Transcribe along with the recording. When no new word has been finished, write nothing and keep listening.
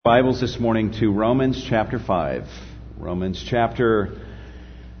Bibles this morning to Romans chapter 5. Romans chapter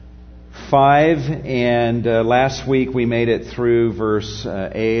 5, and last week we made it through verse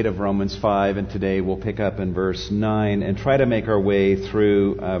 8 of Romans 5, and today we'll pick up in verse 9 and try to make our way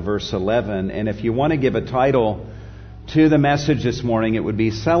through verse 11. And if you want to give a title to the message this morning, it would be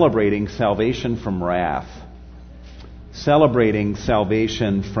Celebrating Salvation from Wrath. Celebrating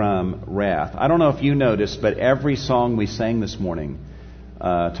salvation from wrath. I don't know if you noticed, but every song we sang this morning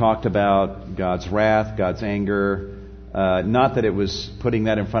talked about God's wrath, God's anger. Not that it was putting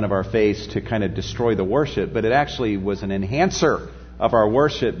that in front of our face to kind of destroy the worship, but it actually was an enhancer of our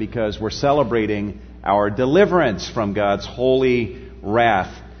worship because we're celebrating our deliverance from God's holy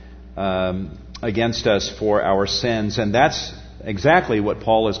wrath against us for our sins. And that's exactly what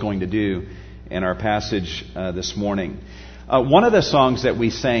Paul is going to do in our passage this morning. One of the songs that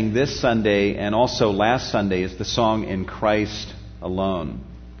we sang this Sunday and also last Sunday is the song In Christ Alone.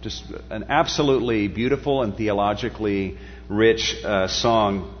 Just an absolutely beautiful and theologically rich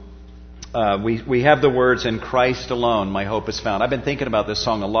song. We have the words, In Christ alone my hope is found. I've been thinking about this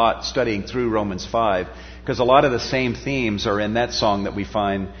song a lot, studying through Romans 5, because a lot of the same themes are in that song that we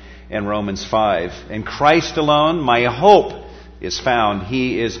find in Romans 5. In Christ alone my hope is found.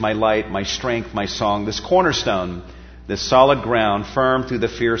 He is my light, my strength, my song, this cornerstone, this solid ground, firm through the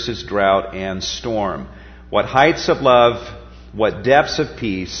fiercest drought and storm. What heights of love, what depths of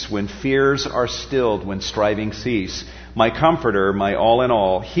peace, when fears are stilled, when striving cease. My comforter, my all in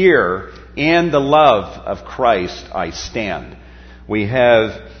all, here in the love of Christ I stand. We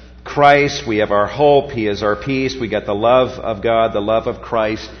have Christ, we have our hope, He is our peace, we got the love of God, the love of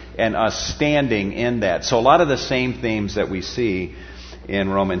Christ, and us standing in that. So a lot of the same themes that we see in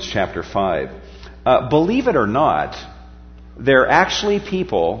Romans chapter 5. Believe it or not, there are actually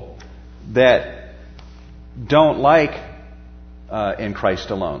people that don't like In Christ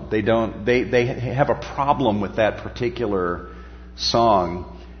alone. They have a problem with that particular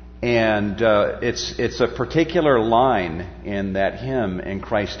song, and it's a particular line in that hymn, In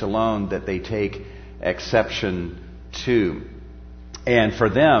Christ alone, that they take exception to. And for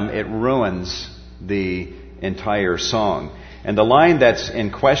them, it ruins the entire song. And the line that's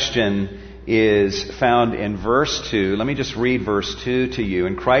in question is found in verse 2. Let me just read verse 2 to you.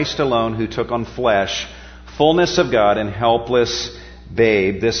 In Christ alone, who took on flesh, fullness of God and helpless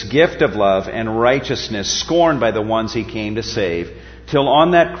babe, this gift of love and righteousness scorned by the ones He came to save, till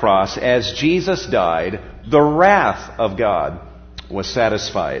on that cross, as Jesus died, the wrath of God was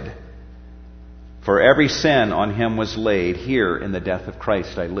satisfied. For every sin on Him was laid. Here in the death of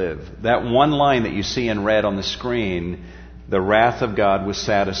Christ I live. That one line that you see in red on the screen, the wrath of God was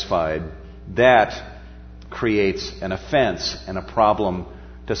satisfied, that creates an offense and a problem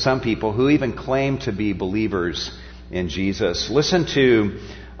to some people who even claim to be believers in Jesus. Listen to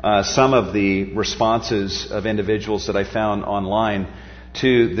some of the responses of individuals that I found online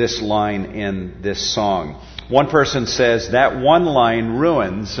to this line in this song. One person says, that one line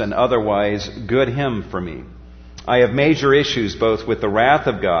ruins an otherwise good hymn for me. I have major issues both with the wrath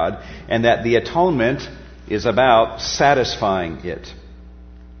of God and that the atonement is about satisfying it.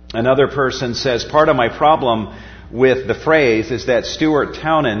 Another person says, part of my problem with the phrase is that Stuart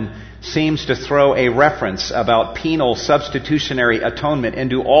Townend seems to throw a reference about penal substitutionary atonement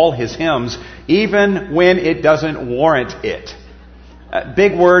into all his hymns, even when it doesn't warrant it.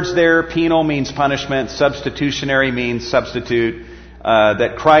 Big words there. Penal means punishment. Substitutionary means substitute.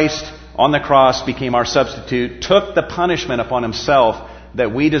 That Christ on the cross became our substitute, took the punishment upon Himself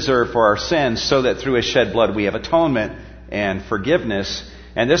that we deserve for our sins, so that through His shed blood we have atonement and forgiveness.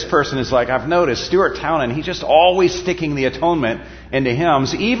 And this person is like, I've noticed Stuart Townend, he's just always sticking the atonement into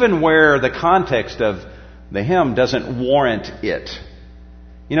hymns, even where the context of the hymn doesn't warrant it.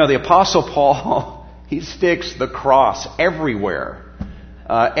 You know, the Apostle Paul, he sticks the cross everywhere.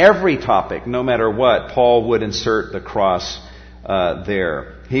 Every topic, no matter what, Paul would insert the cross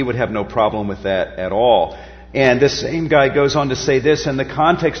there. He would have no problem with that at all. And this same guy goes on to say this, in the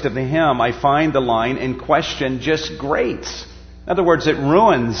context of the hymn, I find the line in question just grates. In other words, it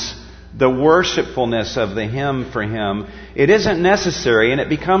ruins the worshipfulness of the hymn for him. It isn't necessary, and it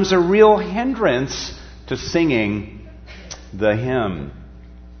becomes a real hindrance to singing the hymn.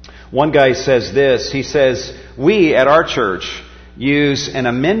 One guy says this, he says, we at our church use an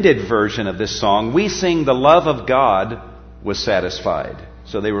amended version of this song. We sing the love of God was satisfied.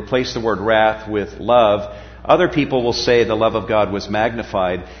 So they replace the word wrath with love. Other people will say the love of God was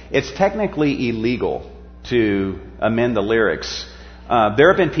magnified. It's technically illegal to amend the lyrics. There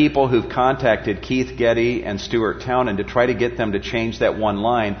have been people who've contacted Keith Getty and Stuart Townend to try to get them to change that one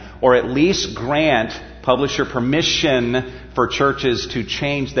line, or at least grant publisher permission for churches to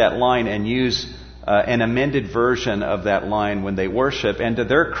change that line and use an amended version of that line when they worship. And to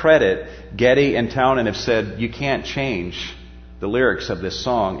their credit, Getty and Townend have said, you can't change the lyrics of this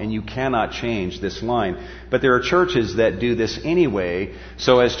song, and you cannot change this line. But there are churches that do this anyway,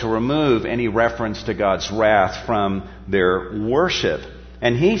 so as to remove any reference to God's wrath from their worship.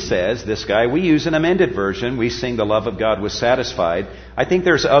 And he says, this guy, we use an amended version. We sing the love of God was satisfied. I think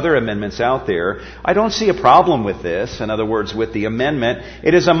there's other amendments out there. I don't see a problem with this. In other words, with the amendment,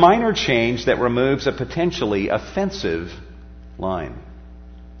 it is a minor change that removes a potentially offensive line.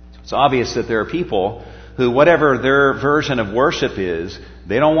 It's obvious that there are people who, whatever their version of worship is,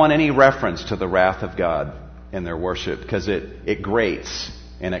 they don't want any reference to the wrath of God in their worship because it grates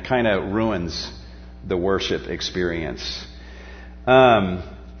and it kind of ruins the worship experience.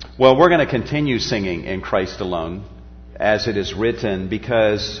 Well, we're going to continue singing In Christ Alone as it is written,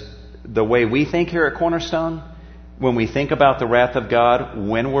 because the way we think here at Cornerstone, when we think about the wrath of God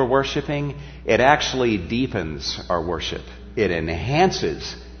when we're worshiping, it actually deepens our worship. It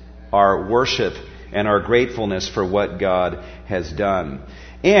enhances our worship and our gratefulness for what God has done.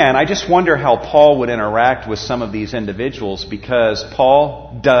 And I just wonder how Paul would interact with some of these individuals, because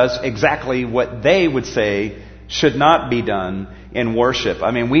Paul does exactly what they would say should not be done in worship.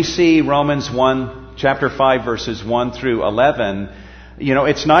 I mean, we see Romans 1, chapter 5, verses 1 through 11. You know,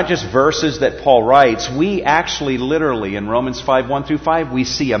 it's not just verses that Paul writes. We actually literally, in Romans 5, 1 through 5, we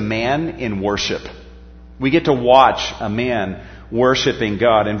see a man in worship. We get to watch a man worshiping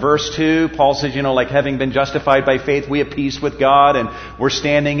God. In verse 2, Paul says, like having been justified by faith, we have peace with God, and we're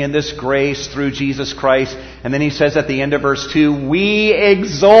standing in this grace through Jesus Christ. And then he says at the end of verse 2, we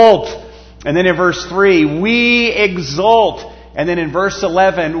exult. And then in verse 3, we exult. And then in verse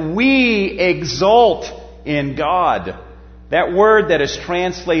 11, we exult in God. That word that is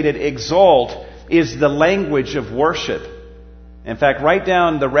translated exult is the language of worship. In fact, write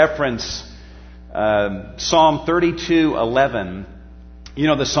down the reference, Psalm 32:11. You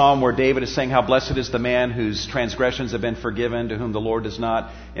know the psalm where David is saying how blessed is the man whose transgressions have been forgiven, to whom the Lord does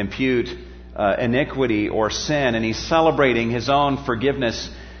not impute iniquity or sin. And he's celebrating his own forgiveness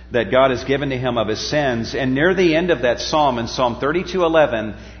that God has given to him of his sins. And near the end of that psalm, in Psalm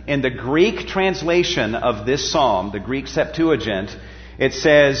 32:11, in the Greek translation of this psalm, the Greek Septuagint, it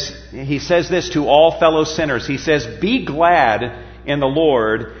says, he says this to all fellow sinners. He says, be glad in the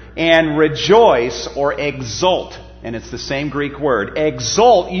Lord and rejoice or exult. And it's the same Greek word.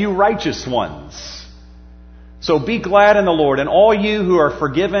 Exult, you righteous ones. So be glad in the Lord, and all you who are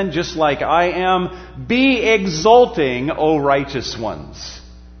forgiven just like I am, be exulting, O righteous ones.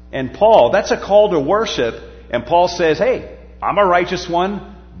 And Paul, that's a call to worship. And Paul says, hey, I'm a righteous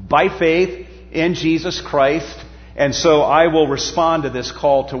one by faith in Jesus Christ. And so I will respond to this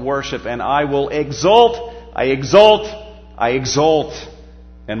call to worship, and I will exult. I exult. I exult.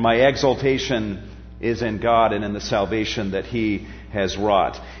 And my exultation is in God and in the salvation that He has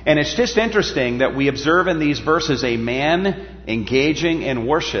wrought. And it's just interesting that we observe in these verses a man engaging in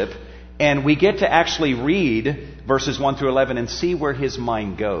worship, and we get to actually read verses 1 through 11 and see where his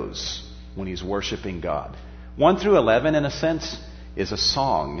mind goes when he's worshiping God. 1 through 11, in a sense, is a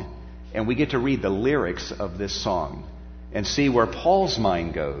song, and we get to read the lyrics of this song and see where Paul's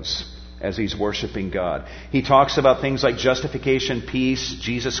mind goes as he's worshiping God. He talks about things like justification, peace,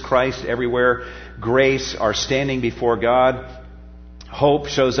 Jesus Christ everywhere, grace, our standing before God. Hope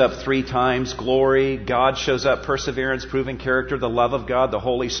shows up 3 times. Glory, God shows up. Perseverance, proven character, the love of God, the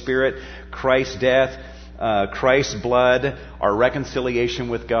Holy Spirit, Christ's death, Christ's blood, our reconciliation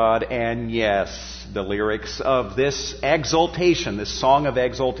with God, and yes, the lyrics of this exaltation, this song of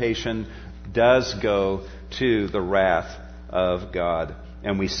exaltation, does go to the wrath of God.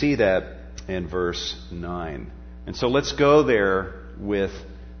 And we see that in verse 9. And so let's go there with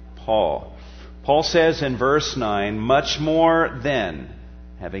Paul. Paul says in verse 9, much more then,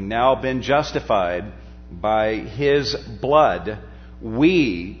 having now been justified by His blood,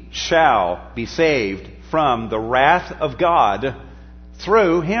 we shall be saved from the wrath of God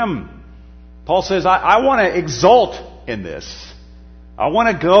through Him. Paul says, I want to exult in this. I want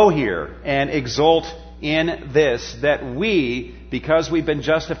to go here and exult in this, that we, because we've been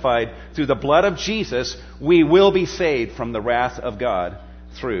justified through the blood of Jesus, we will be saved from the wrath of God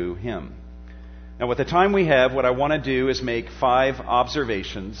through Him. Now, with the time we have, what I want to do is make 5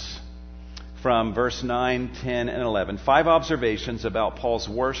 observations from verse 9, 10, and 11. 5 observations about Paul's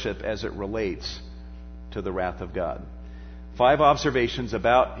worship as it relates to the wrath of God. 5 observations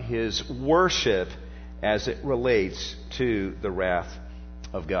about his worship as it relates to the wrath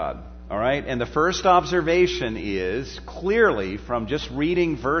of God. All right? And the first observation is, clearly, from just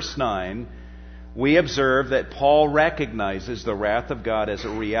reading verse 9, we observe that Paul recognizes the wrath of God as a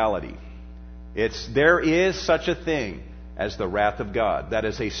reality. There is such a thing as the wrath of God. That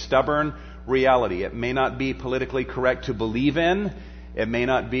is a stubborn reality. It may not be politically correct to believe in. It may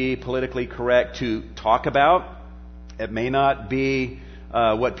not be politically correct to talk about. It may not be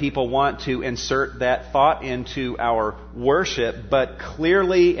what people want to insert that thought into our worship, but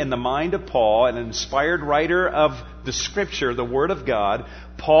clearly in the mind of Paul, an inspired writer of the Scripture, the Word of God,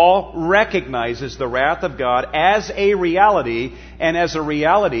 Paul recognizes the wrath of God as a reality, and as a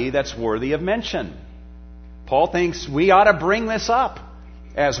reality that's worthy of mention. Paul thinks we ought to bring this up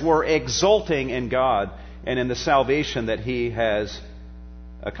as we're exulting in God and in the salvation that He has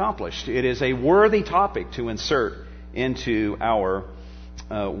accomplished. It is a worthy topic to insert into our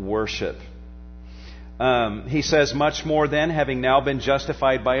worship. He says, much more then, having now been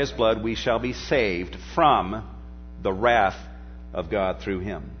justified by His blood, we shall be saved from the wrath of God through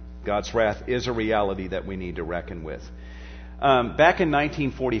Him. God's wrath is a reality that we need to reckon with. Back in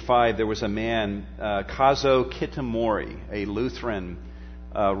 1945, there was a man, Kazuo Kitamori, a Lutheran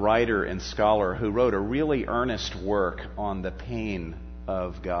writer and scholar, who wrote a really earnest work on the pain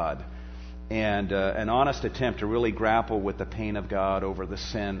of God, and an honest attempt to really grapple with the pain of God over the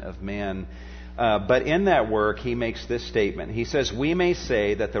sin of man. But in that work, he makes this statement. He says, we may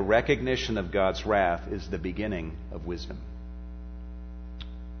say that the recognition of God's wrath is the beginning of wisdom.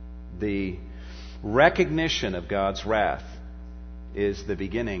 The recognition of God's wrath is the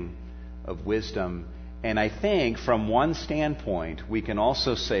beginning of wisdom. And I think from one standpoint, we can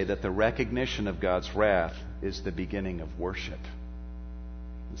also say that the recognition of God's wrath is the beginning of worship.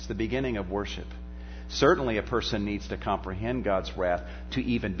 It's the beginning of worship. Certainly a person needs to comprehend God's wrath to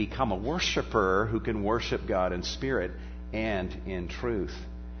even become a worshiper who can worship God in spirit and in truth.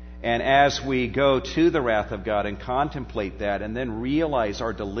 And as we go to the wrath of God and contemplate that and then realize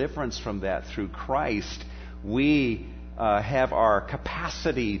our deliverance from that through Christ, we have our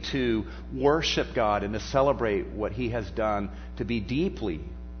capacity to worship God and to celebrate what He has done to be deeply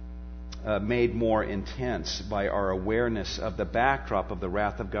made more intense by our awareness of the backdrop of the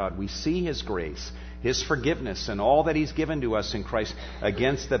wrath of God. We see His grace, His forgiveness, and all that He's given to us in Christ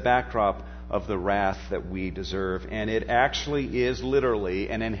against the backdrop of the wrath that we deserve. And it actually is literally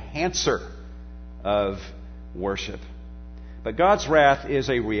an enhancer of worship. But God's wrath is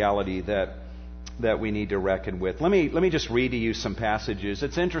a reality that we need to reckon with. Let me just read to you some passages.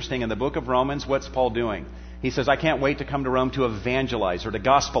 It's interesting. In the book of Romans, what's Paul doing? He says, I can't wait to come to Rome to evangelize or to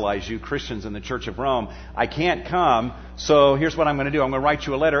gospelize you Christians in the Church of Rome. I can't come, so here's what I'm going to do. I'm going to write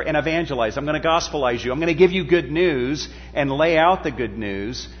you a letter and evangelize. I'm going to gospelize you. I'm going to give you good news and lay out the good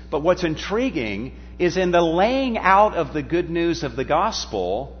news. But what's intriguing is in the laying out of the good news of the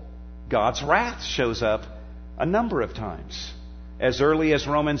gospel, God's wrath shows up a number of times. As early as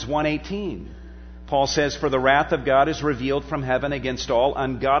Romans 1:18. Paul says, for the wrath of God is revealed from heaven against all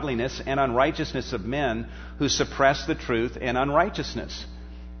ungodliness and unrighteousness of men who suppress the truth in unrighteousness.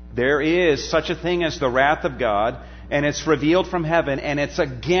 There is such a thing as the wrath of God, and it's revealed from heaven, and it's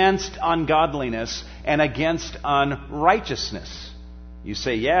against ungodliness and against unrighteousness. You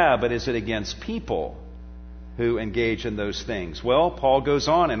say, yeah, but is it against people who engage in those things? Well, Paul goes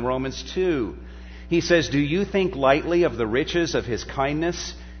on in Romans 2. He says, do you think lightly of the riches of His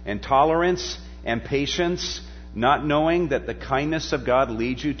kindness and tolerance and patience, not knowing that the kindness of God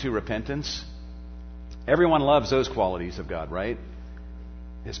leads you to repentance? Everyone loves those qualities of God, right?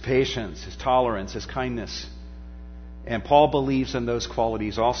 His patience, His tolerance, His kindness. And Paul believes in those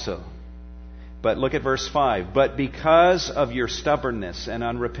qualities also. But look at verse 5. But because of your stubbornness and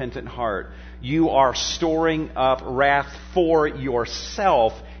unrepentant heart, you are storing up wrath for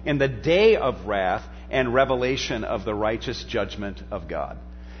yourself in the day of wrath and revelation of the righteous judgment of God.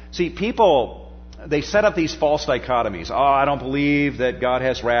 See, people, they set up these false dichotomies. Oh, I don't believe that God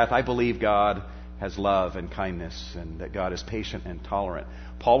has wrath. I believe God has love and kindness and that God is patient and tolerant.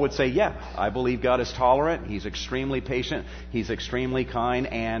 Paul would say, yeah, I believe God is tolerant. He's extremely patient. He's extremely kind,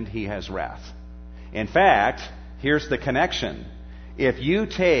 and He has wrath. In fact, here's the connection. If you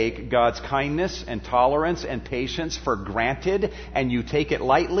take God's kindness and tolerance and patience for granted and you take it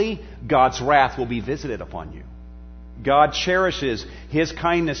lightly, God's wrath will be visited upon you. God cherishes His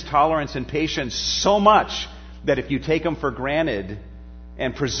kindness, tolerance, and patience so much that if you take them for granted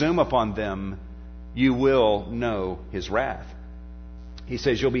and presume upon them, you will know His wrath. He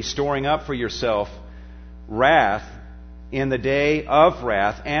says you'll be storing up for yourself wrath in the day of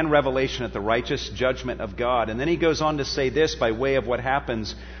wrath and revelation at the righteous judgment of God. And then he goes on to say this by way of what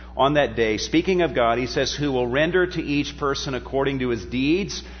happens on that day. Speaking of God, he says, who will render to each person according to his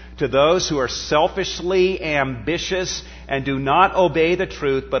deeds, To those who are selfishly ambitious and do not obey the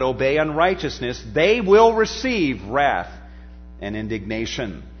truth but obey unrighteousness, they will receive wrath and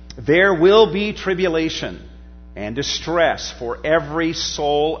indignation. There will be tribulation and distress for every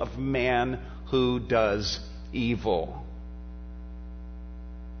soul of man who does evil.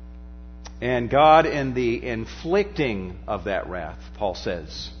 And God, in the inflicting of that wrath, Paul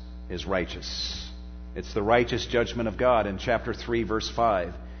says, is righteous. It's the righteous judgment of God in chapter 3, verse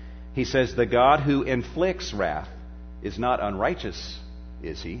 5. He says, the God who inflicts wrath is not unrighteous,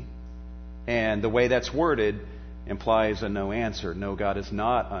 is he? And the way that's worded implies a no answer. No, God is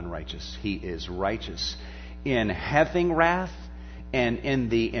not unrighteous. He is righteous in having wrath and in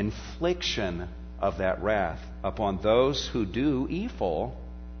the infliction of that wrath upon those who do evil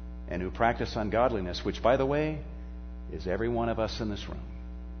and who practice ungodliness, which, by the way, is every one of us in this room.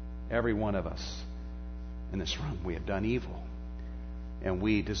 Every one of us in this room. We have done evil. And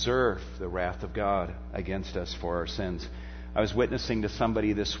we deserve the wrath of God against us for our sins. I was witnessing to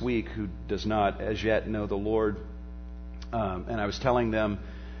somebody this week who does not as yet know the Lord. And I was telling them,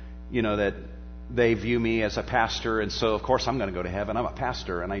 that they view me as a pastor. And so, of course, I'm going to go to heaven. I'm a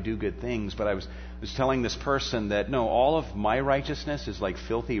pastor and I do good things. But I was telling this person that, no, all of my righteousness is like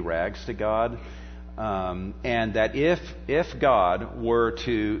filthy rags to God. And that if God were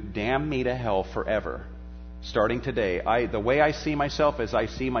to damn me to hell forever, starting today, the way I see myself is I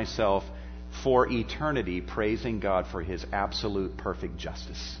see myself for eternity praising God for His absolute perfect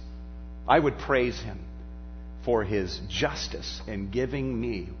justice. I would praise Him for His justice in giving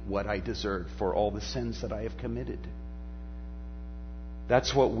me what I deserve for all the sins that I have committed.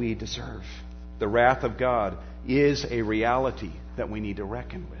 That's what we deserve. The wrath of God is a reality that we need to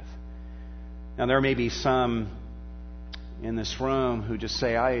reckon with. Now, there may be some in this room who just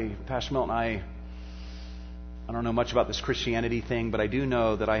say, Pastor Milton, I don't know much about this Christianity thing, but I do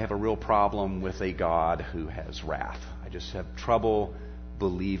know that I have a real problem with a God who has wrath. I just have trouble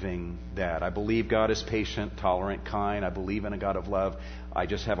believing that. I believe God is patient, tolerant, kind. I believe in a God of love. I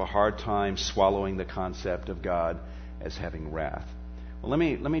just have a hard time swallowing the concept of God as having wrath. Well, let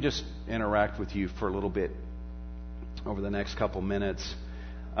me just interact with you for a little bit over the next couple minutes.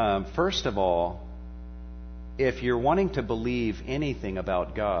 First of all, if you're wanting to believe anything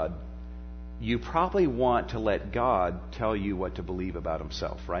about God, you probably want to let God tell you what to believe about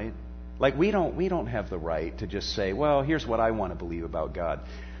Himself, right? Like we don't have the right to just say, well, here's what I want to believe about God.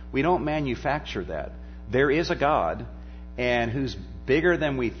 We don't manufacture that. There is a God and who's bigger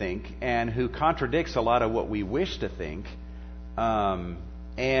than we think and who contradicts a lot of what we wish to think.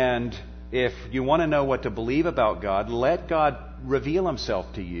 And if you want to know what to believe about God, let God reveal Himself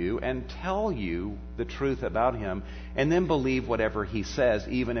to you and tell you the truth about Him, and then believe whatever He says,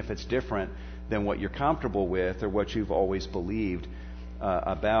 even if it's different than what you're comfortable with or what you've always believed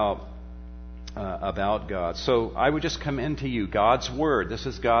about God. So I would just commend to you God's Word. This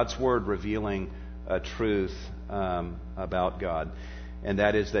is God's Word revealing a truth about God, and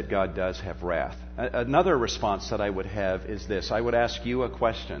that is that God does have wrath. Another response that I would have is this. I would ask you a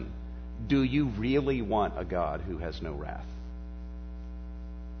question. Do you really want a God who has no wrath?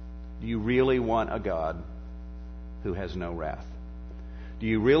 Do you really want a God who has no wrath? Do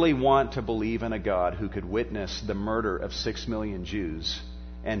you really want to believe in a God who could witness the murder of 6 million Jews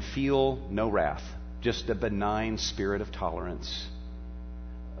and feel no wrath, just a benign spirit of tolerance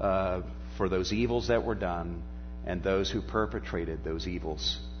for those evils that were done and those who perpetrated those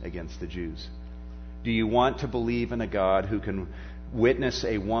evils against the Jews? Do you want to believe in a God who can witness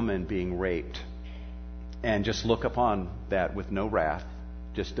a woman being raped and just look upon that with no wrath,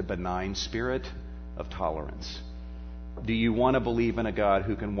 just a benign spirit of tolerance? Do you want to believe in a God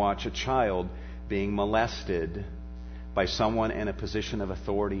who can watch a child being molested by someone in a position of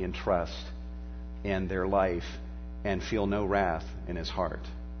authority and trust in their life and feel no wrath in his heart?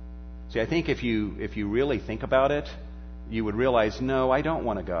 See, I think if you really think about it, you would realize, no, I don't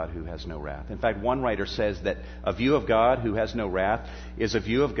want a God who has no wrath. In fact, one writer says that a view of God who has no wrath is a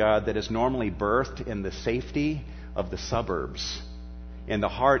view of God that is normally birthed in the safety of the suburbs, in the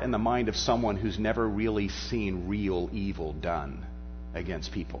heart and the mind of someone who's never really seen real evil done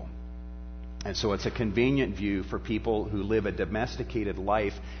against people. And so it's a convenient view for people who live a domesticated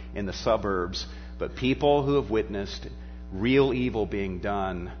life in the suburbs, but people who have witnessed real evil being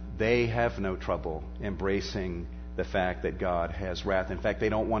done, they have no trouble embracing the fact that God has wrath. In fact, they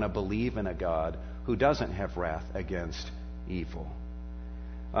don't want to believe in a God who doesn't have wrath against evil.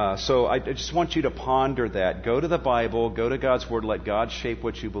 So I just want you to ponder that. Go to the Bible, go to God's Word, let God shape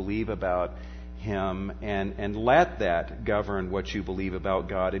what you believe about Him, and let that govern what you believe about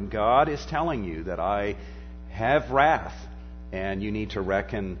God. And God is telling you that I have wrath And you need to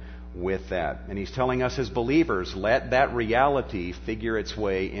reckon with that. And he's telling us as believers, let that reality figure its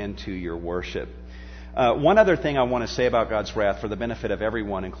way into your worship. One other thing I want to say about God's wrath for the benefit of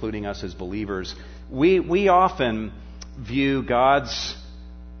everyone, including us as believers, we often view God's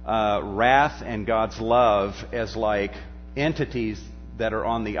wrath and God's love as like entities that are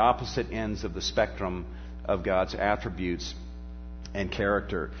on the opposite ends of the spectrum of God's attributes and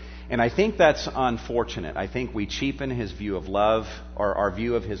character. And I think that's unfortunate. I think we cheapen His view of love, or our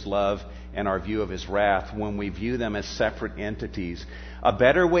view of His love and our view of His wrath, when we view them as separate entities. A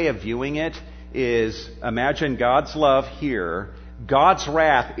better way of viewing it is, imagine God's love here. God's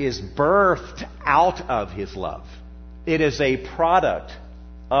wrath is birthed out of His love. It is a product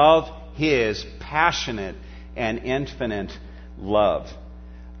of His passionate and infinite love.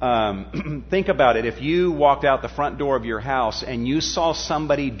 Think about it. If you walked out the front door of your house and you saw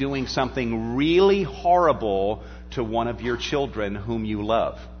somebody doing something really horrible to one of your children whom you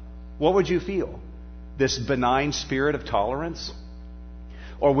love, what would you feel? This benign spirit of tolerance?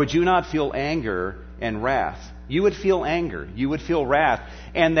 Or would you not feel anger and wrath? You would feel anger. You would feel wrath.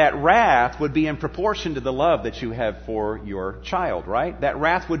 And that wrath would be in proportion to the love that you have for your child, right? That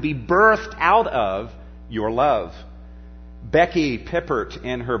wrath would be birthed out of your love. Becky Pippert,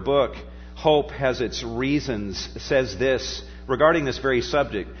 in her book, Hope Has Its Reasons, says this regarding this very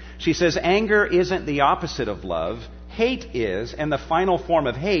subject. She says, anger isn't the opposite of love. Hate is, and the final form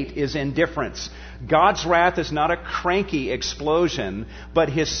of hate is indifference. God's wrath is not a cranky explosion, but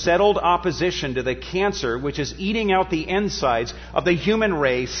His settled opposition to the cancer which is eating out the insides of the human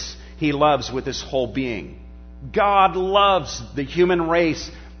race He loves with His whole being. God loves the human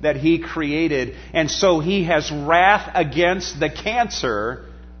race that He created, and so He has wrath against the cancer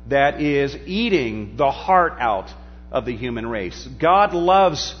that is eating the heart out of the human race. God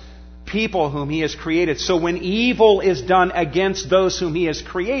loves people whom He has created. So when evil is done against those whom He has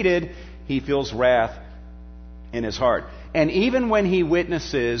created, He feels wrath in His heart. And even when He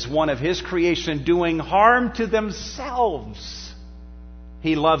witnesses one of His creation doing harm to themselves,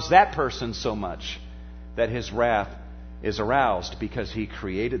 He loves that person so much that His wrath is aroused because He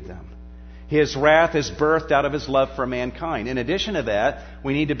created them. His wrath is birthed out of His love for mankind. In addition to that,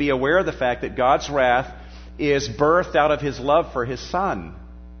 we need to be aware of the fact that God's wrath is birthed out of His love for His Son.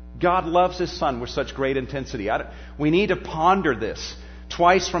 God loves His Son with such great intensity. We need to ponder this.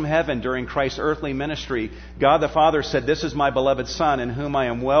 Twice from heaven during Christ's earthly ministry, God the Father said, "This is my beloved Son in whom I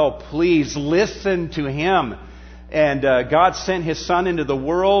am well pleased. Listen to Him." And God sent His Son into the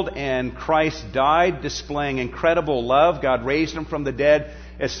world, and Christ died, displaying incredible love. God raised Him from the dead,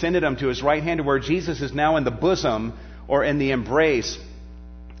 ascended Him to His right hand, to where Jesus is now in the bosom or in the embrace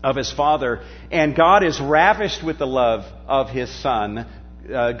of His Father. And God is ravished with the love of His Son.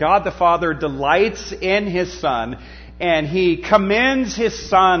 God the Father delights in His Son, and He commends His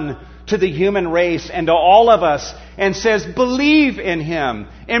Son to the human race and to all of us, and says, believe in Him.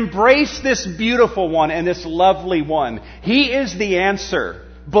 Embrace this beautiful one and this lovely one. He is the answer.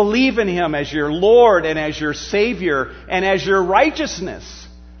 Believe in Him as your Lord and as your Savior and as your righteousness.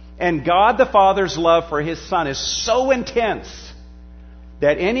 And God the Father's love for His Son is so intense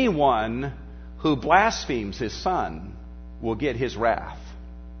that anyone who blasphemes His Son will get His wrath.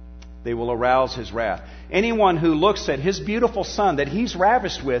 They will arouse His wrath. Anyone who looks at His beautiful Son that He's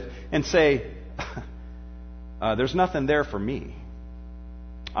ravished with and say, there's nothing there for me.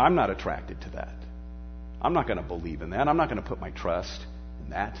 I'm not attracted to that. I'm not going to believe in that. I'm not going to put my trust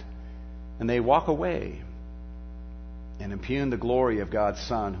in that. And they walk away and impugn the glory of God's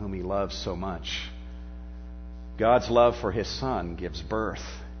Son whom He loves so much. God's love for His Son gives birth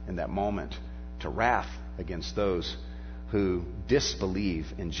in that moment to wrath against those who disbelieve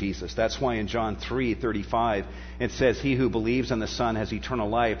in Jesus. That's why in John 3:35 it says, "He who believes in the Son has eternal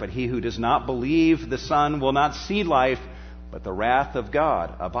life, but he who does not believe the Son will not see life, but the wrath of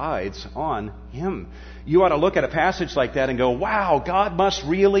God abides on him." You ought to look at a passage like that and go, wow, God must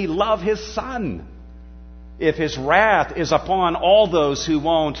really love His Son if His wrath is upon all those who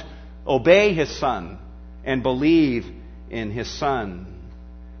won't obey His Son and believe in His Son.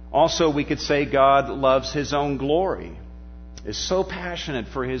 Also, we could say God loves His own glory, is so passionate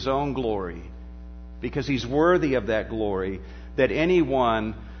for His own glory, because He's worthy of that glory, that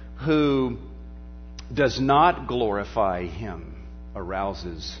anyone who does not glorify Him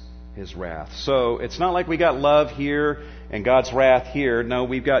arouses His wrath. So it's not like we got love here and God's wrath here. No,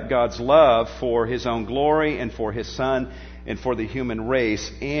 we've got God's love for His own glory and for His Son and for the human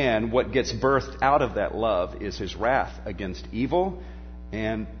race. And what gets birthed out of that love is His wrath against evil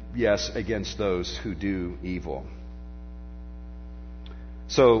and, yes, against those who do evil.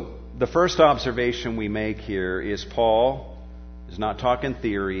 So the first observation we make here is Paul He's not talking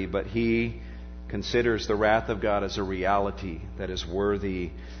theory, but he considers the wrath of God as a reality that is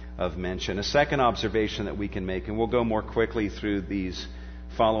worthy of mention. A second observation that we can make, and we'll go more quickly through these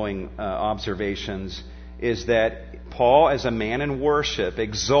following observations, is that Paul, as a man in worship,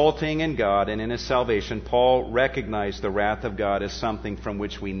 exulting in God and in His salvation, Paul recognized the wrath of God as something from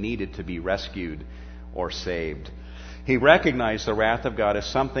which we needed to be rescued or saved. He recognized the wrath of God as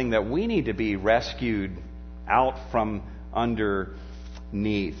something that we need to be rescued out from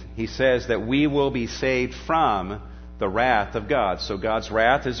underneath. He says that we will be saved from the wrath of God. So God's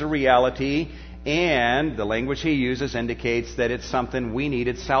wrath is a reality, and the language he uses indicates that it's something we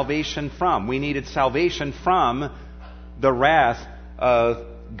needed salvation from. We needed salvation from the wrath of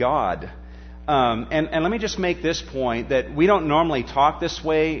God. And let me just make this point, that we don't normally talk this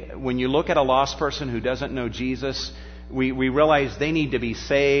way. When you look at a lost person who doesn't know Jesus, we realize they need to be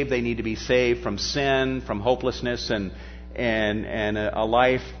saved. They need to be saved from sin, from hopelessness, and a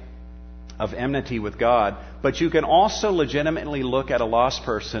life of enmity with God. But you can also legitimately look at a lost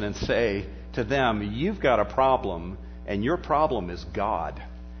person and say to them, you've got a problem, and your problem is God.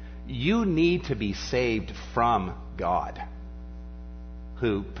 You need to be saved from God,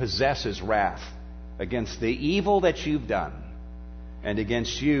 who possesses wrath against the evil that you've done and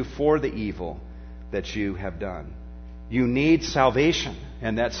against you for the evil that you have done. You need salvation,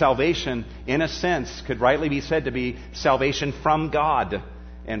 and that salvation, in a sense, could rightly be said to be salvation from God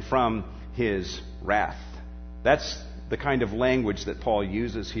and from His wrath. That's the kind of language that Paul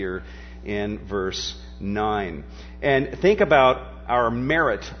uses here in verse 9. And think about our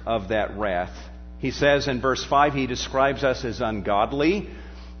merit of that wrath. He says in verse 5, he describes us as ungodly.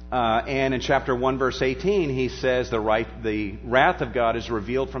 And in chapter 1, verse 18, he says the wrath of God is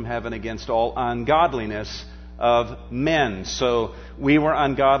revealed from heaven against all ungodliness of men. So we were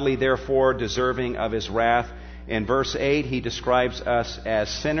ungodly, therefore deserving of His wrath. In verse 8, he describes us as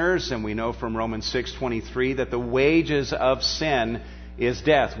sinners, and we know from Romans 6:23 that the wages of sin is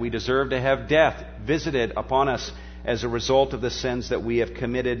death. We deserve to have death visited upon us as a result of the sins that we have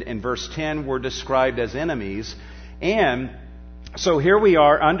committed. In verse 10, we're described as enemies. And so here we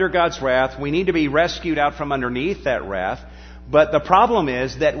are under God's wrath. We need to be rescued out from underneath that wrath. But the problem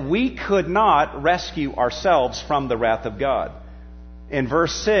is that we could not rescue ourselves from the wrath of God. In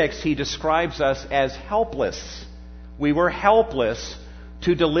verse 6, he describes us as helpless. We were helpless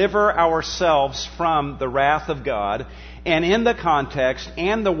to deliver ourselves from the wrath of God. And in the context,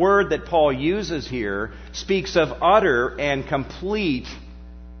 and the word that Paul uses here, speaks of utter and complete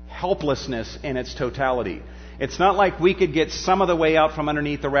helplessness in its totality. It's not like we could get some of the way out from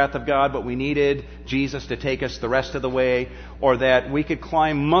underneath the wrath of God, but we needed Jesus to take us the rest of the way, or that we could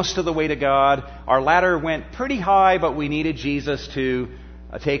climb most of the way to God. Our ladder went pretty high, but we needed Jesus to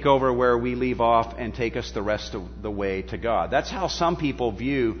take over where we leave off and take us the rest of the way to God. That's how some people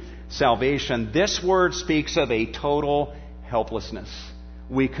view salvation. This word speaks of a total helplessness.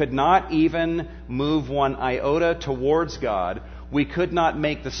 We could not even move one iota towards God. We could not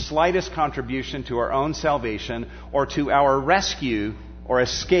make the slightest contribution to our own salvation or to our rescue or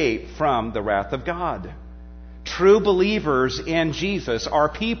escape from the wrath of God. True believers in Jesus are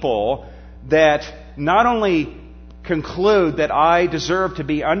people that not only conclude that I deserve to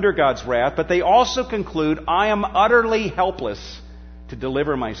be under God's wrath, but they also conclude I am utterly helpless to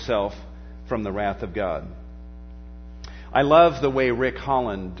deliver myself from the wrath of God. I love the way Rick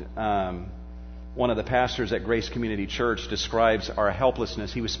Holland, one of the pastors at Grace Community Church, describes our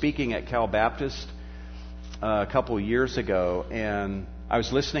helplessness. He was speaking at Cal Baptist a couple of years ago, and I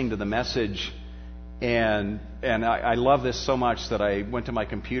was listening to the message, and I love this so much that I went to my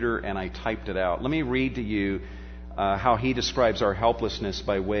computer and I typed it out. Let me read to you how he describes our helplessness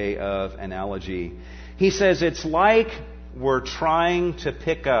by way of analogy. He says, it's like we're trying to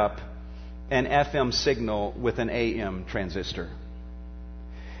pick up an FM signal with an AM transistor.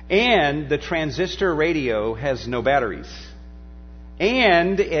 And the transistor radio has no batteries.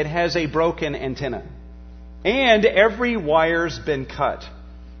 And it has a broken antenna. And every wire's been cut.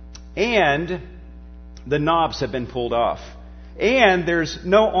 And the knobs have been pulled off. And there's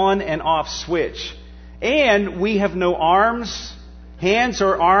no on and off switch. And we have no hands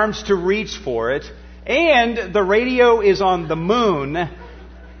or arms to reach for it. And the radio is on the moon.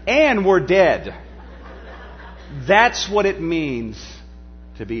 And we're dead. That's what it means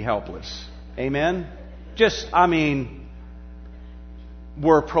to be helpless. Amen?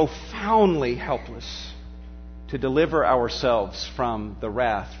 We're profoundly helpless to deliver ourselves from the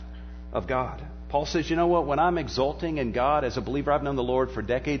wrath of God. Paul says, you know what? When I'm exulting in God as a believer, I've known the Lord for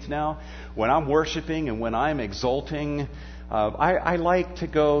decades now. When I'm worshiping and when I'm exulting, I like to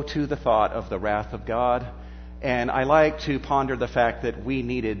go to the thought of the wrath of God. And I like to ponder the fact that we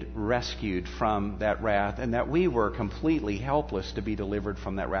needed rescued from that wrath and that we were completely helpless to be delivered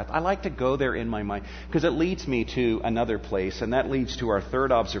from that wrath. I like to go there in my mind because it leads me to another place, and that leads to our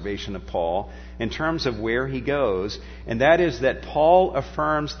third observation of Paul in terms of where he goes, and that is that Paul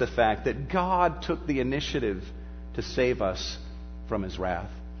affirms the fact that God took the initiative to save us from his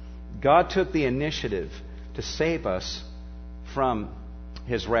wrath. God took the initiative to save us from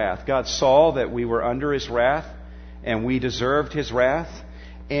his wrath. God saw that we were under his wrath and we deserved his wrath,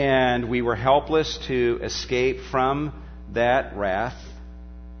 and we were helpless to escape from that wrath,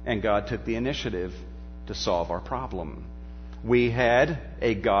 and God took the initiative to solve our problem. We had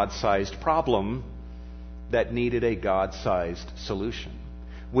a God-sized problem that needed a God-sized solution.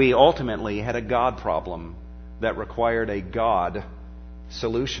 We ultimately had a God problem that required a God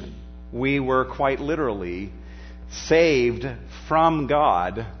solution. We were quite literally saved from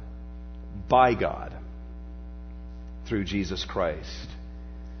God by God through Jesus Christ.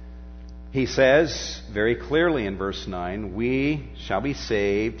 He says very clearly in verse 9, we shall be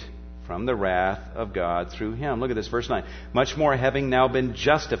saved from the wrath of God through him. Look at this, verse 9. Much more, having now been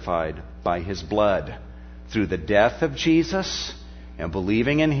justified by his blood through the death of Jesus, and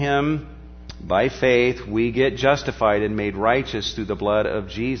believing in him by faith, we get justified and made righteous through the blood of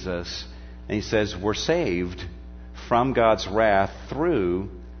Jesus. And he says we're saved from God's wrath through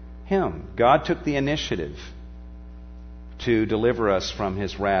him. God took the initiative to deliver us from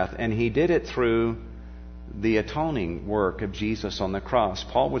his wrath, and he did it through the atoning work of Jesus on the cross.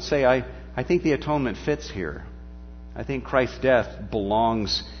 Paul would say, I think the atonement fits here. I think Christ's death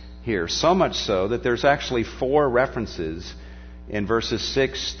belongs here. So much so that there's actually 4 references in verses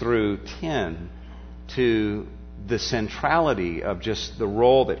 6 through 10 to the centrality of just the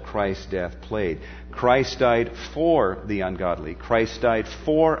role that Christ's death played. Christ died for the ungodly. Christ died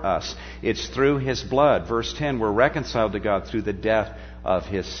for us. It's through his blood. Verse 10, we're reconciled to God through the death of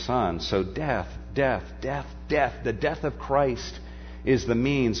his Son. So death. The death of Christ is the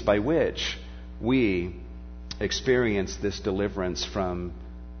means by which we experience this deliverance from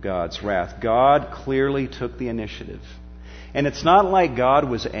God's wrath. God clearly took the initiative. And it's not like God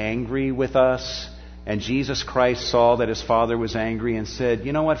was angry with us and Jesus Christ saw that his Father was angry and said,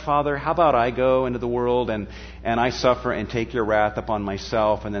 you know what, Father, how about I go into the world and I suffer and take your wrath upon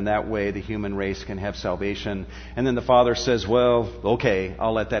myself, and then that way the human race can have salvation. And then the Father says, well, okay,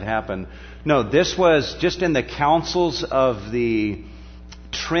 I'll let that happen. No, this was just in the councils of the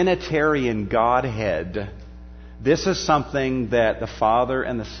Trinitarian Godhead. This is something that the Father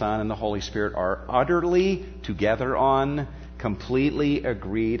and the Son and the Holy Spirit are utterly together on, completely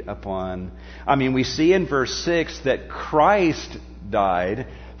agreed upon. I mean, we see in verse 6 that Christ died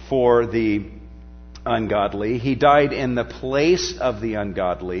for the ungodly. He died in the place of the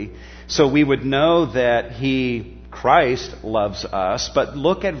ungodly. So we would know that Christ loves us. But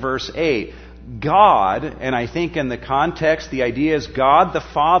look at verse 8. God, and I think in the context the idea is God the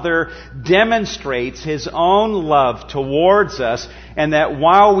Father demonstrates his own love towards us, and that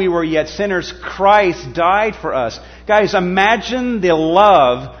while we were yet sinners, Christ died for us. Guys, imagine the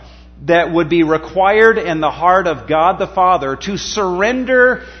love that would be required in the heart of God the Father to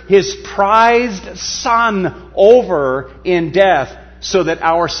surrender his prized Son over in death so that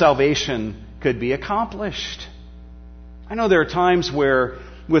our salvation could be accomplished. I know there are times where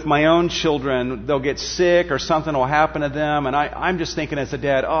with my own children, they'll get sick or something will happen to them, and I'm just thinking as a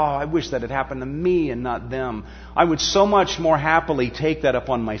dad, I wish that had happened to me and not them. I would so much more happily take that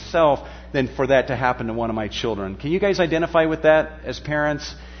upon myself than for that to happen to one of my children. Can you guys identify with that as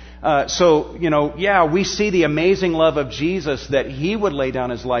parents? We see the amazing love of Jesus that he would lay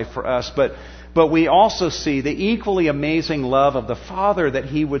down his life for us, but we also see the equally amazing love of the Father that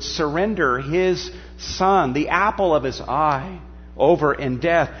he would surrender his Son, the apple of his eye, over in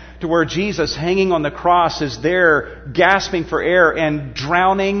death, to where Jesus, hanging on the cross, is there gasping for air and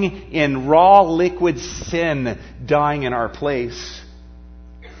drowning in raw liquid sin, dying in our place.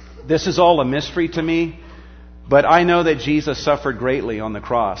 This is all a mystery to me, but I know that Jesus suffered greatly on the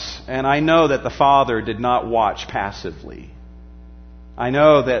cross, and I know that the Father did not watch passively. I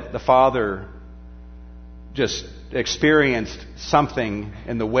know that the Father just experienced something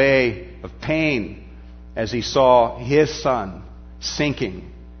in the way of pain as he saw his Son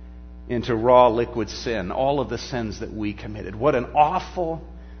sinking into raw liquid sin, all of the sins that we committed. What an awful,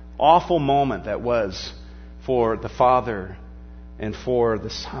 awful moment that was for the Father and for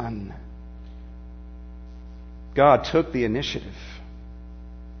the Son. God took the initiative,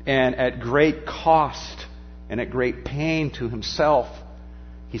 and at great cost and at great pain to himself,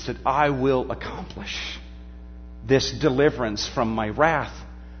 he said, I will accomplish this deliverance from my wrath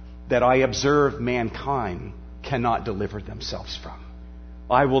that I observe mankind cannot deliver themselves from.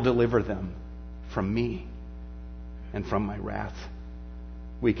 I will deliver them from me and from my wrath.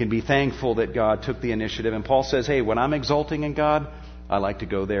 We can be thankful that God took the initiative. And Paul says, hey, when I'm exulting in God, I like to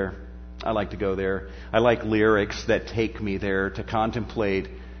go there. I like to go there. I like lyrics that take me there, to contemplate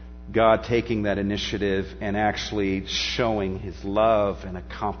God taking that initiative and actually showing His love and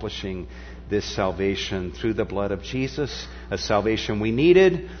accomplishing this salvation through the blood of Jesus, a salvation we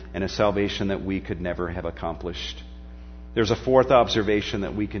needed and a salvation that we could never have accomplished. There's a fourth observation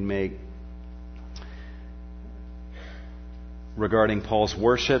that we can make regarding Paul's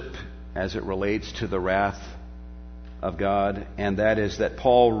worship as it relates to the wrath of God, and that is that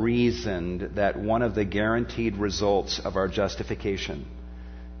Paul reasoned that one of the guaranteed results of our justification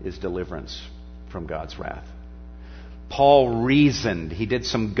is deliverance from God's wrath. Paul reasoned. He did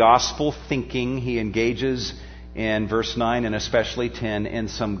some gospel thinking. He engages in verse 9 and especially 10 in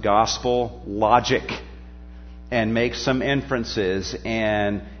some gospel logic and makes some inferences.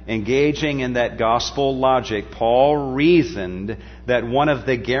 And engaging in that gospel logic, Paul reasoned that one of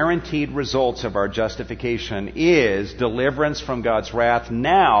the guaranteed results of our justification is deliverance from God's wrath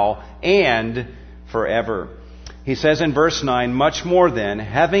now and forever. He says in verse 9, much more then,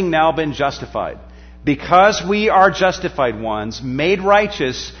 having now been justified, because we are justified ones, made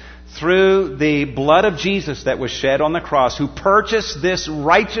righteous through the blood of Jesus that was shed on the cross, who purchased this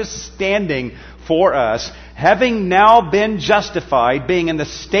righteous standing for us, having now been justified, being in the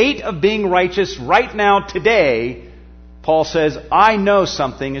state of being righteous right now today, Paul says, I know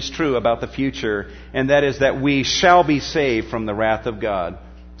something is true about the future, and that is that we shall be saved from the wrath of God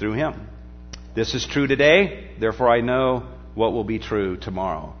through Him. This is true today, therefore I know what will be true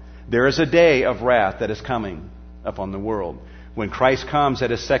tomorrow. There is a day of wrath that is coming upon the world. When Christ comes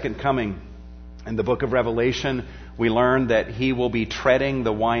at His second coming, in the book of Revelation, we learn that He will be treading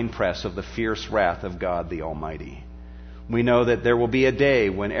the winepress of the fierce wrath of God the Almighty. We know that there will be a day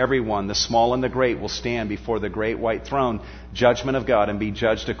when everyone, the small and the great, will stand before the great white throne, judgment of God, and be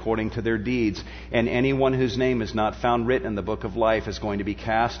judged according to their deeds. And anyone whose name is not found written in the book of life is going to be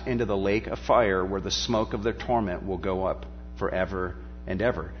cast into the lake of fire, where the smoke of their torment will go up forever and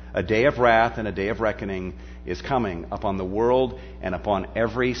ever. A day of wrath and a day of reckoning is coming upon the world and upon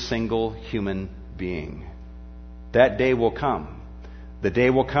every single human being. That day will come. The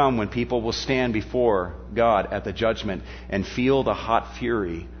day will come when people will stand before God at the judgment and feel the hot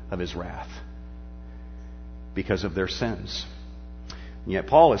fury of His wrath because of their sins. And yet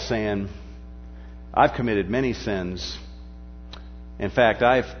Paul is saying, I've committed many sins. In fact,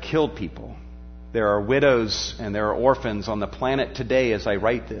 I've killed people. There are widows and there are orphans on the planet today as I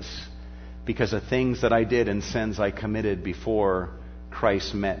write this because of things that I did and sins I committed before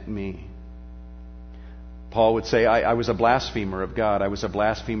Christ met me. Paul would say, I was a blasphemer of God. I was a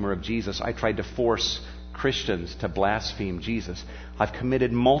blasphemer of Jesus. I tried to force Christians to blaspheme Jesus. I've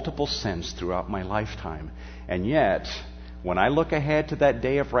committed multiple sins throughout my lifetime. And yet, when I look ahead to that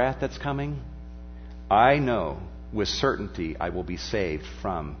day of wrath that's coming, I know with certainty I will be saved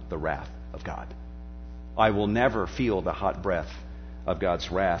from the wrath of God. I will never feel the hot breath of God's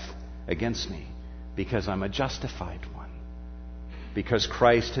wrath against me because I'm a justified one. Because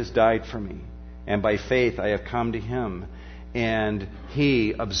Christ has died for me. And by faith I have come to Him, and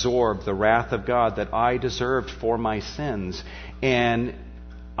He absorbed the wrath of God that I deserved for my sins, and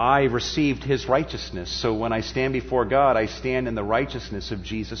I received His righteousness. So when I stand before God, I stand in the righteousness of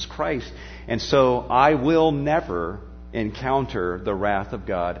Jesus Christ. And so I will never encounter the wrath of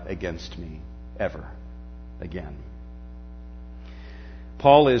God against me, ever again.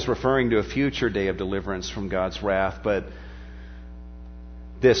 Paul is referring to a future day of deliverance from God's wrath, but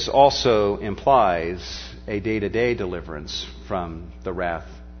this also implies a day-to-day deliverance from the wrath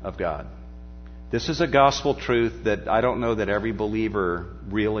of God. This is a gospel truth that I don't know that every believer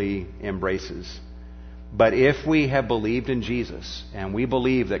really embraces. But if we have believed in Jesus, and we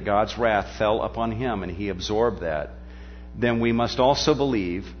believe that God's wrath fell upon Him and He absorbed that, then we must also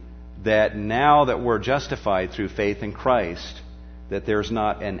believe that now that we're justified through faith in Christ, that there's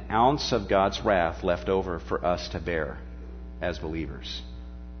not an ounce of God's wrath left over for us to bear as believers.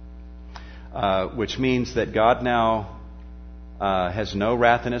 Which means that God now has no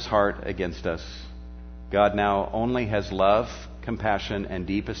wrath in His heart against us. God now only has love, compassion, and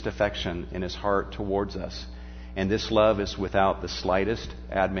deepest affection in His heart towards us. And this love is without the slightest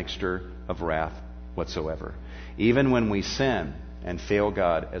admixture of wrath whatsoever. Even when we sin and fail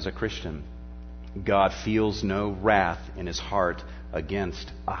God as a Christian, God feels no wrath in His heart against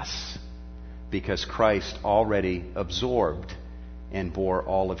us because Christ already absorbed and bore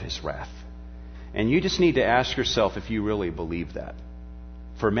all of His wrath. And you just need to ask yourself if you really believe that.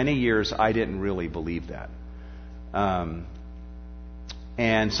 For many years, I didn't really believe that. And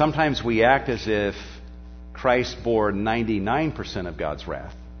sometimes we act as if Christ bore 99% of God's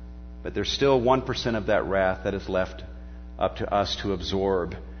wrath. But there's still 1% of that wrath that is left up to us to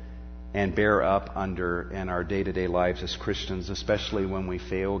absorb and bear up under in our day-to-day lives as Christians, especially when we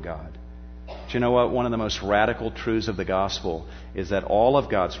fail God. But you know what? One of the most radical truths of the gospel is that all of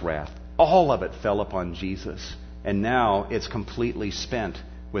God's wrath, all of it fell upon Jesus. And now it's completely spent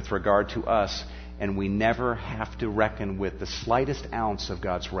with regard to us. And we never have to reckon with the slightest ounce of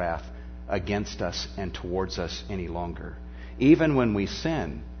God's wrath against us and towards us any longer. Even when we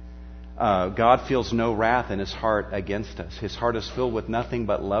sin, God feels no wrath in His heart against us. His heart is filled with nothing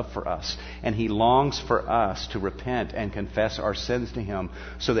but love for us. And He longs for us to repent and confess our sins to Him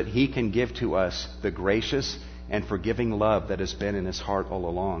so that He can give to us the gracious and forgiving love that has been in His heart all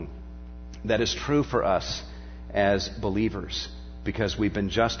along. That is true for us as believers because we've been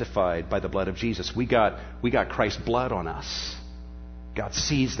justified by the blood of Jesus. We got Christ's blood on us. God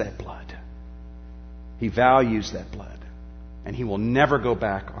sees that blood. He values that blood. And He will never go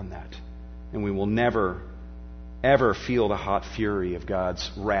back on that. And we will never, ever feel the hot fury of God's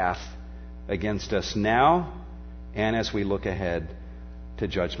wrath against us now and as we look ahead to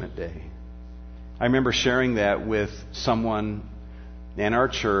Judgment Day. I remember sharing that with someone in our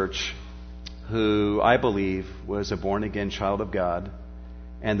church who I believe was a born-again child of God.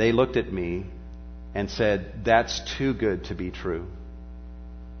 And they looked at me and said, "That's too good to be true."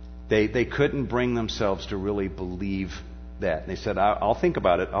 They couldn't bring themselves to really believe that. And they said, I'll think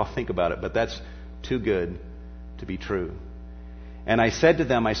about it, but that's too good to be true. And I said to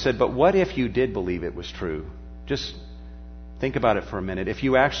them, but what if you did believe it was true? Just think about it for a minute. If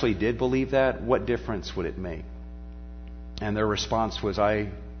you actually did believe that, what difference would it make? And their response was, I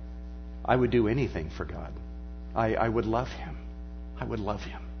would do anything for God. I would love Him. I would love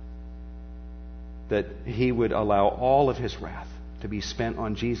Him. That He would allow all of His wrath to be spent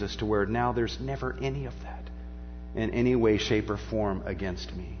on Jesus to where now there's never any of that in any way, shape, or form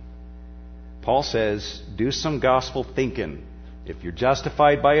against me. Paul says, do some gospel thinking. If you're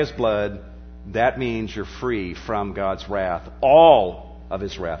justified by His blood, that means you're free from God's wrath. All of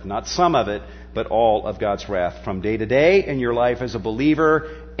His wrath. Not some of it, but all of God's wrath. From day to day in your life as a believer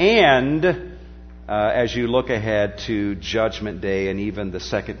and as you look ahead to Judgment Day and even the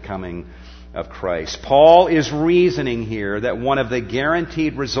second coming of Christ. Paul is reasoning here that one of the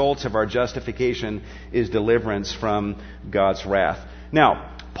guaranteed results of our justification is deliverance from God's wrath.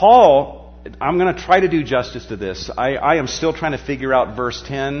 Now, Paul, I'm going to try to do justice to this. I am still trying to figure out verse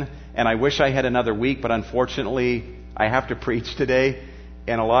 10, and I wish I had another week, but unfortunately, I have to preach today.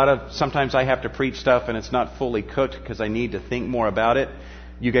 And sometimes I have to preach stuff and it's not fully cooked because I need to think more about it.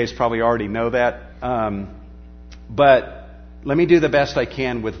 You guys probably already know that. But let me do the best I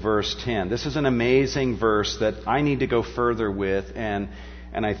can with verse 10. This is an amazing verse that I need to go further with, and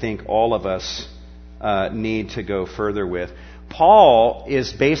I think all of us need to go further with. Paul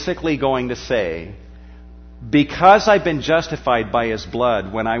is basically going to say, because I've been justified by His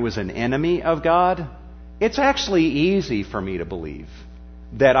blood when I was an enemy of God, it's actually easy for me to believe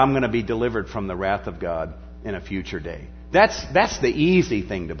that I'm going to be delivered from the wrath of God in a future day. That's the easy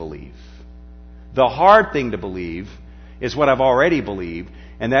thing to believe. The hard thing to believe is what I've already believed,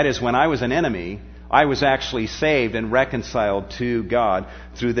 and that is when I was an enemy, I was actually saved and reconciled to God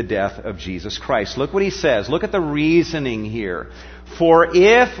through the death of Jesus Christ. Look what he says. Look at the reasoning here. For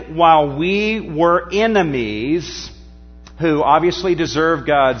if while we were enemies, who obviously deserve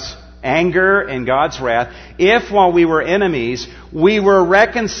God's anger and God's wrath, if while we were enemies, we were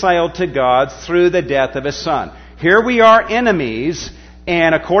reconciled to God through the death of His Son. Here we are enemies,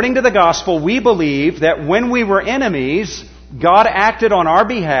 and according to the gospel, we believe that when we were enemies, God acted on our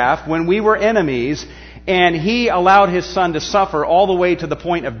behalf when we were enemies, and He allowed His Son to suffer all the way to the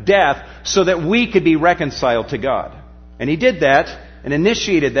point of death so that we could be reconciled to God. And He did that and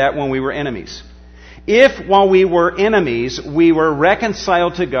initiated that when we were enemies. If while we were enemies, we were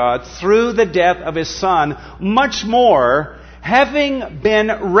reconciled to God through the death of His Son, much more, having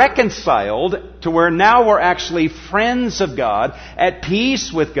been reconciled to where now we're actually friends of God, at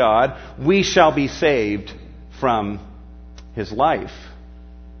peace with God, we shall be saved from His life,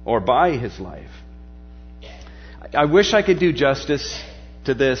 or by His life. I wish I could do justice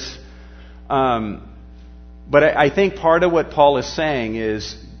to this, but I think part of what Paul is saying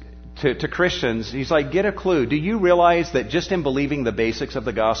is, to Christians, he's like, get a clue. Do you realize that just in believing the basics of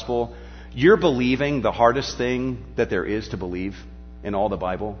the gospel, you're believing the hardest thing that there is to believe in all the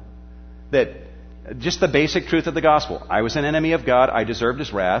Bible? That just the basic truth of the gospel. I was an enemy of God. I deserved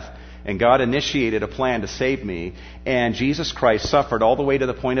His wrath. And God initiated a plan to save me. And Jesus Christ suffered all the way to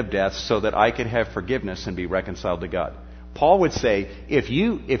the point of death so that I could have forgiveness and be reconciled to God. Paul would say, if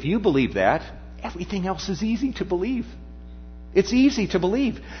you believe that, everything else is easy to believe. It's easy to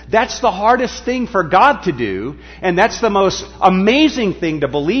believe. That's the hardest thing for God to do, and that's the most amazing thing to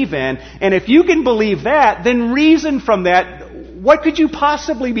believe in. And if you can believe that, then reason from that, what could you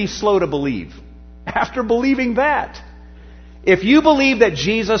possibly be slow to believe after believing that? If you believe that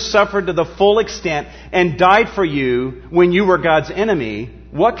Jesus suffered to the full extent and died for you when you were God's enemy,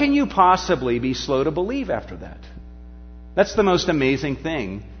 what can you possibly be slow to believe after that? That's the most amazing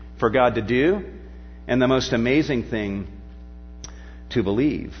thing for God to do, and the most amazing thing to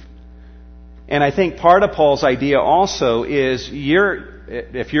believe. And I think part of Paul's idea also is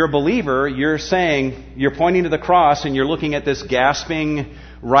if you're a believer, you're pointing to the cross and you're looking at this gasping,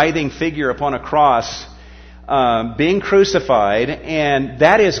 writhing figure upon a cross being crucified, and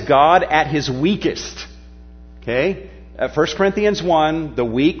that is God at His weakest. Okay? 1 Corinthians 1, the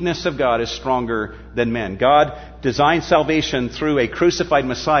weakness of God is stronger than men. God designed salvation through a crucified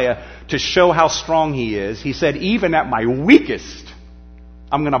Messiah to show how strong He is. He said, even at my weakest,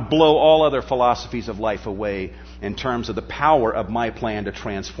 I'm going to blow all other philosophies of life away in terms of the power of my plan to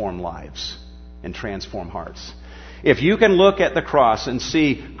transform lives and transform hearts. If you can look at the cross and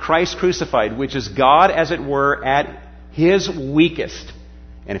see Christ crucified, which is God, as it were, at His weakest,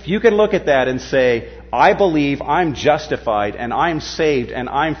 and if you can look at that and say, I believe I'm justified and I'm saved and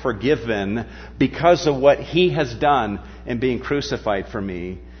I'm forgiven because of what He has done in being crucified for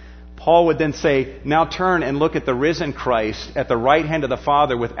me, Paul would then say, now turn and look at the risen Christ at the right hand of the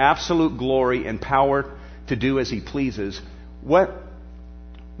Father with absolute glory and power to do as He pleases.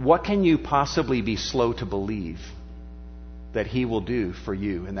 What can you possibly be slow to believe that He will do for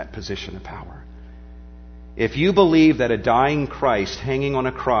you in that position of power? If you believe that a dying Christ hanging on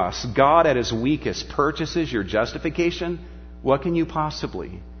a cross, God at His weakest, purchases your justification, what can you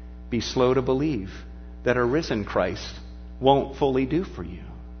possibly be slow to believe that a risen Christ won't fully do for you?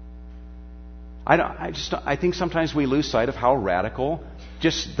 I think sometimes we lose sight of how radical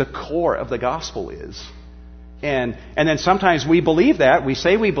just the core of the gospel is. And then sometimes we believe that, we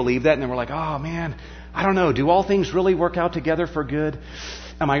say we believe that, and then we're like, oh man, I don't know, do all things really work out together for good?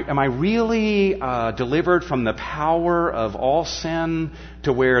 Am I really delivered from the power of all sin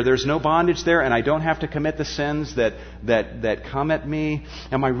to where there's no bondage there and I don't have to commit the sins that come at me?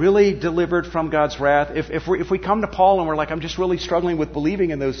 Am I really delivered from God's wrath? If we come to Paul and we're like, I'm just really struggling with believing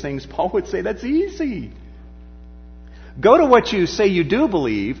in those things, Paul would say, that's easy. Go to what you say you do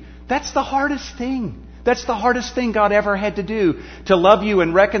believe. That's the hardest thing. That's the hardest thing God ever had to do, to love you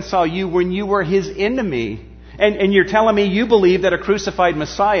and reconcile you when you were His enemy. And you're telling me you believe that a crucified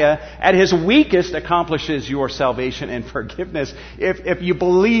Messiah at His weakest accomplishes your salvation and forgiveness. If you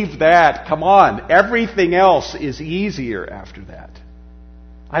believe that, come on, everything else is easier after that.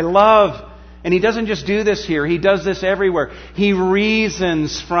 I love, and He doesn't just do this here, He does this everywhere. He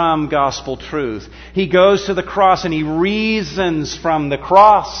reasons from gospel truth. He goes to the cross and He reasons from the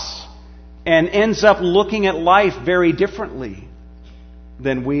cross and ends up looking at life very differently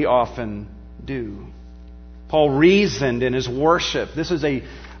than we often do. Paul reasoned in his worship. This is a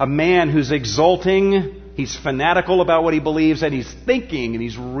man who's exulting, he's fanatical about what he believes, and he's thinking and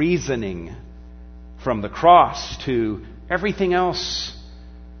he's reasoning from the cross to everything else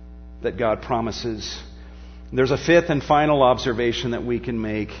that God promises. There's a fifth and final observation that we can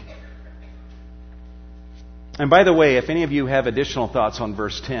make. And by the way, if any of you have additional thoughts on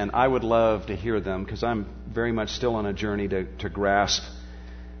verse 10, I would love to hear them, because I'm very much still on a journey to grasp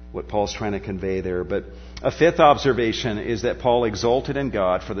what Paul's trying to convey there. But a fifth observation is that Paul exulted in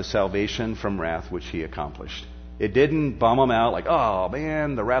God for the salvation from wrath which he accomplished. It didn't bum him out like, oh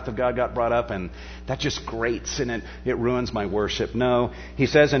man, the wrath of God got brought up and that just grates and it ruins my worship. No, he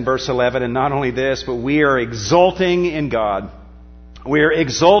says in verse 11, and not only this, but we are exulting in God. We're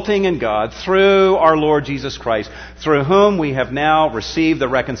exulting in God through our Lord Jesus Christ, through whom we have now received the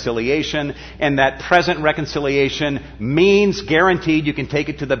reconciliation, and that present reconciliation means guaranteed, you can take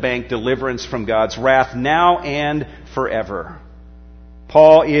it to the bank, deliverance from God's wrath now and forever.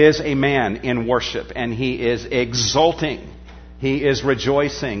 Paul is a man in worship, and he is exulting. He is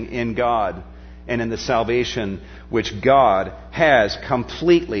rejoicing in God and in the salvation which God has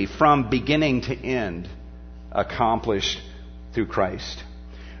completely, from beginning to end, accomplished through Christ.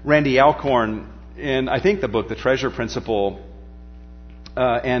 Randy Alcorn, in I think the book The Treasure Principle,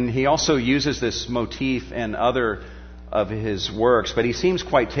 and he also uses this motif in other of his works, but he seems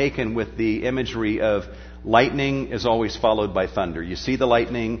quite taken with the imagery of lightning is always followed by thunder. You see the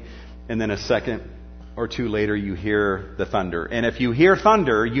lightning, and then a second or two later, you hear the thunder. And if you hear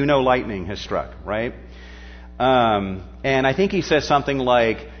thunder, you know lightning has struck, right? And I think he says something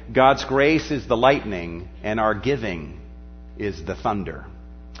like, God's grace is the lightning, and our giving is the thunder.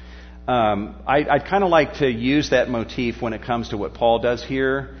 I'd kind of like to use that motif when it comes to what Paul does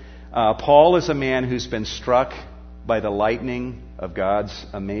here. Paul is a man who's been struck by the lightning of God's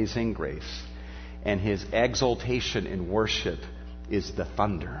amazing grace, and his exaltation in worship is the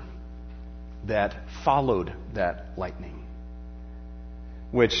thunder that followed that lightning.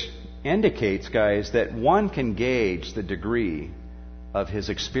 Which indicates, guys, that one can gauge the degree of his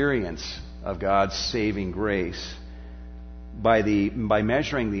experience of God's saving grace by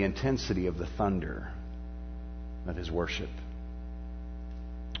measuring the intensity of the thunder of his worship.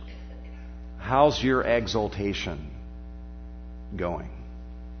 How's your exaltation going?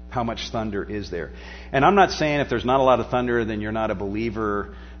 How much thunder is there? And I'm not saying if there's not a lot of thunder, then you're not a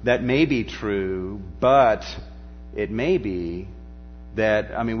believer. That may be true, but it may be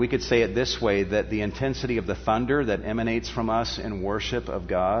that, we could say it this way, that the intensity of the thunder that emanates from us in worship of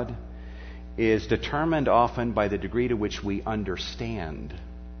God is determined often by the degree to which we understand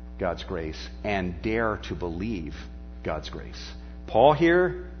God's grace and dare to believe God's grace. Paul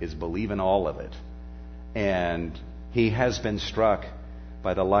here is believing all of it. And he has been struck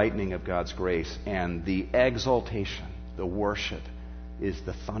by the lightning of God's grace, and the exaltation, the worship, is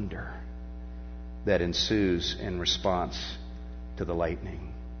the thunder that ensues in response to the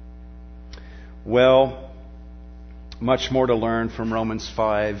lightning. Well, much more to learn from Romans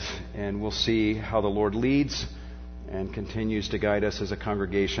 5, and we'll see how the Lord leads and continues to guide us as a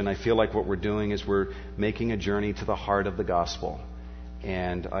congregation. I feel like what we're doing is we're making a journey to the heart of the gospel,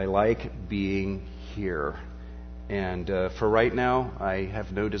 and I like being here. And for right now, I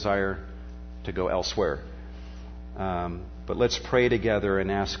have no desire to go elsewhere. But let's pray together and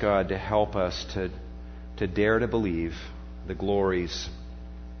ask God to help us to dare to believe the glories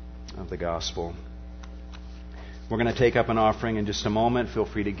of the gospel. We're going to take up an offering in just a moment. Feel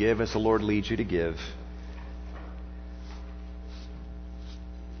free to give as the Lord leads you to give.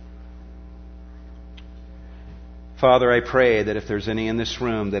 Father, I pray that if there's any in this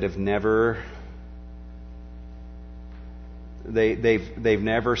room that have never they've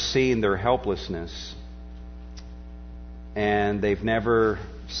never seen their helplessness, and they've never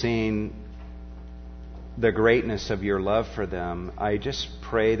seen the greatness of your love for them, I just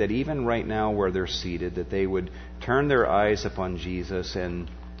pray that even right now where they're seated, that they would turn their eyes upon Jesus and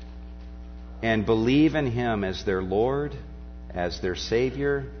believe in Him as their Lord, as their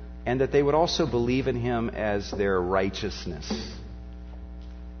Savior, and that they would also believe in Him as their righteousness.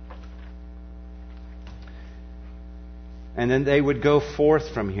 And then they would go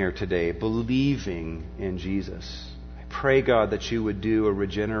forth from here today believing in Jesus. Pray, God, that you would do a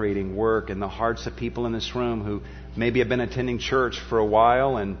regenerating work in the hearts of people in this room who maybe have been attending church for a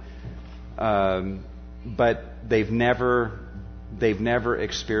while, but they've never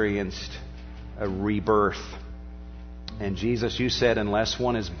experienced a rebirth. And Jesus, you said, unless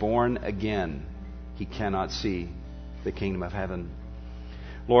one is born again, he cannot see the kingdom of heaven.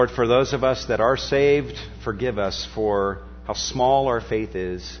 Lord, for those of us that are saved, forgive us for how small our faith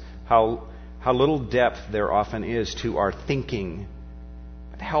is, how little depth there often is to our thinking.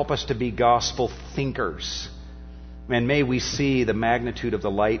 But help us to be gospel thinkers. And may we see the magnitude of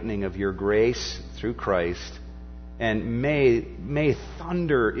the lightning of your grace through Christ. And may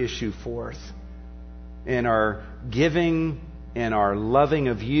thunder issue forth in our giving, in our loving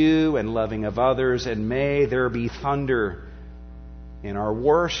of you and loving of others. And may there be thunder in our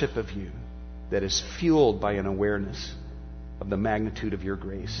worship of you that is fueled by an awareness of the magnitude of your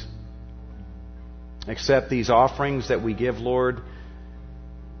grace. Accept these offerings that we give, Lord,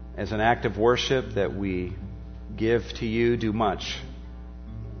 as an act of worship that we give to you. Do much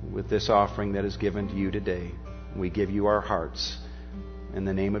with this offering that is given to you today. We give you our hearts. In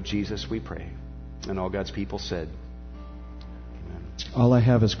the name of Jesus we pray. And all God's people said, Amen. All I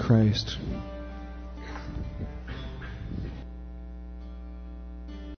have is Christ.